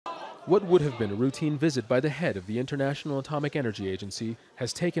What would have been a routine visit by the head of the International Atomic Energy Agency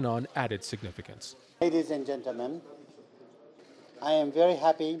has taken on added significance. Ladies and gentlemen, I am very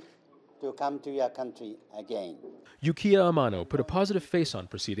happy to come to your country again. Yukiya Amano put a positive face on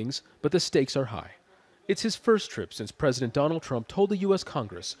proceedings, but the stakes are high. It's his first trip since President Donald Trump told the U.S.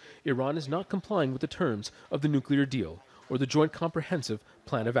 Congress Iran is not complying with the terms of the nuclear deal or the Joint Comprehensive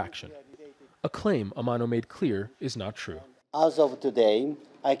Plan of Action. A claim Amano made clear is not true. As of today,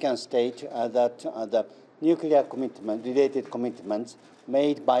 I can state that the nuclear related commitments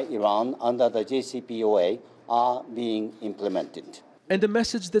made by Iran under the JCPOA are being implemented. And a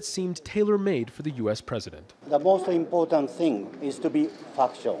message that seemed tailor-made for the U.S. president. The most important thing is to be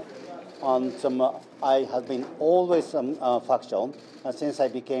factual. And I have been always factual since I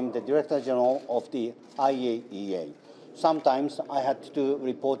became the Director General of the IAEA. Sometimes I had to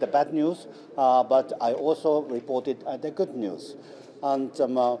report the bad news, but I also reported the good news. And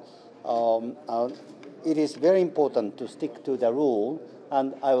it is very important to stick to the rule,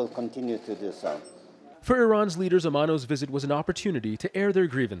 and I will continue to do so. For Iran's leaders, Amano's visit was an opportunity to air their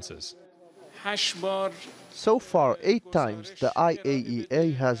grievances. So far, 8 times, the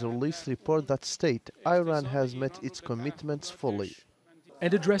IAEA has released reports that state Iran has met its commitments fully.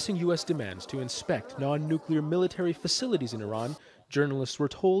 And addressing U.S. demands to inspect non-nuclear military facilities in Iran, journalists were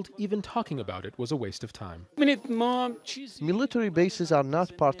told even talking about it was a waste of time. Military bases are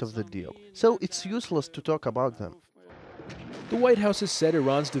not part of the deal, so it's useless to talk about them. The White House has said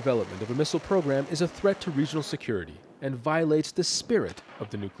Iran's development of a missile program is a threat to regional security and violates the spirit of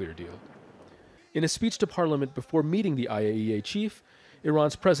the nuclear deal. In a speech to Parliament before meeting the IAEA chief,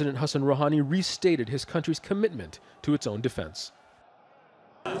 Iran's President Hassan Rouhani restated his country's commitment to its own defense.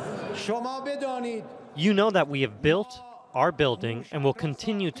 You know that we have built, are building, and will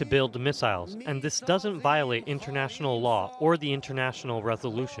continue to build missiles, and this doesn't violate international law or the international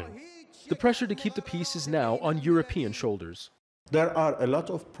resolution. The pressure to keep the peace is now on European shoulders. There are a lot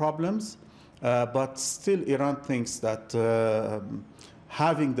of problems, but still Iran thinks that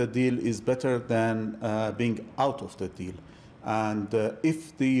having the deal is better than being out of the deal. And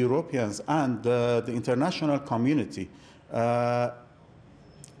if the Europeans and the international community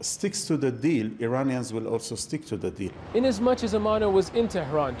sticks to the deal, Iranians will also stick to the deal. Inasmuch as Amano was in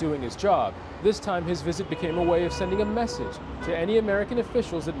Tehran doing his job, this time his visit became a way of sending a message to any American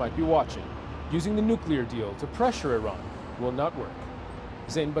officials that might be watching. Using the nuclear deal to pressure Iran will not work.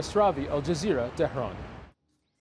 Zein, Basravi, Al Jazeera, Tehran.